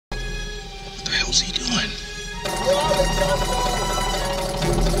the hell's he doing?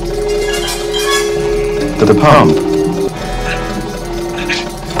 The pump.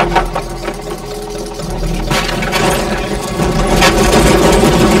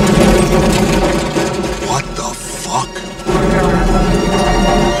 What the fuck?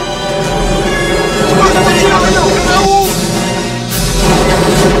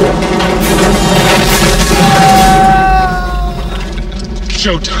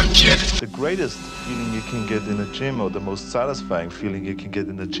 Showtime, kid. The greatest feeling you can get in a gym, or the most satisfying feeling you can get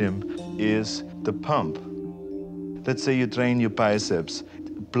in the gym, is the pump. Let's say you train your biceps.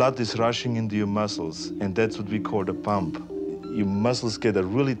 Blood is rushing into your muscles, and that's what we call the pump. Your muscles get a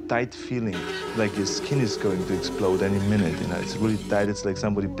really tight feeling, like your skin is going to explode any minute. You know, it's really tight. It's like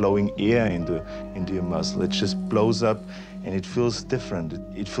somebody blowing air into your muscle. It just blows up, and it feels different.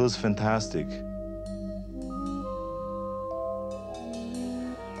 It feels fantastic.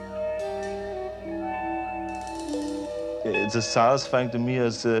 It's as satisfying to me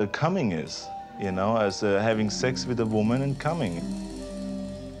as coming is, you know, as having sex with a woman and coming.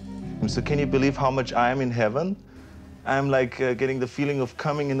 So can you believe how much I am in heaven? I'm like getting the feeling of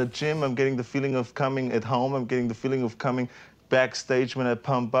coming in the gym. I'm getting the feeling of coming at home. I'm getting the feeling of coming backstage when I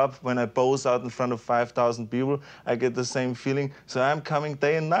pump up, when I pose out in front of 5,000 people. I get the same feeling. So I'm coming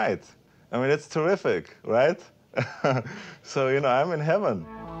day and night. I mean, it's terrific, right? So, you know, I'm in heaven.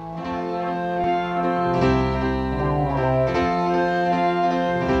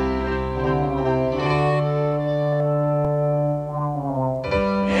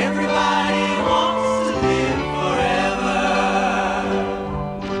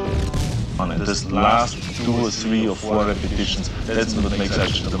 This last 2 or 3 or 4 repetitions, that's what makes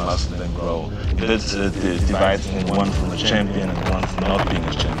actually the muscle then grow. That's divides in one from a champion and one from not being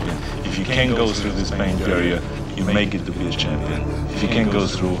a champion. If you can go through this pain barrier, you make it to be a champion. If you can't go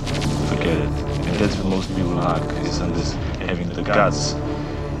through, forget it. And that's what most people lack, is on this, having the guts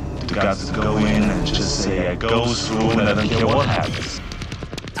to go in and just say, I go through and I don't care what happens.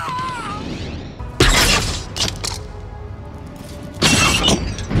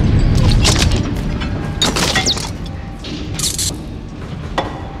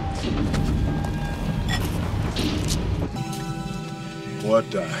 What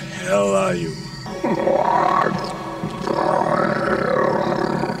the hell are you?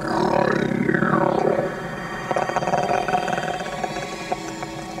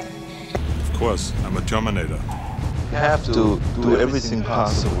 Of course, I'm a Terminator. You have to do everything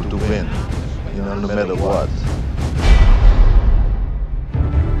possible to win, you know, no matter what.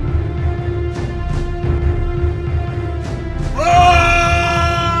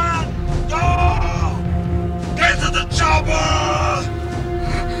 Run! Go! Get to the chopper!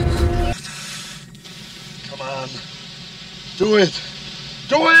 Come on. Do it!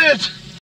 Do it!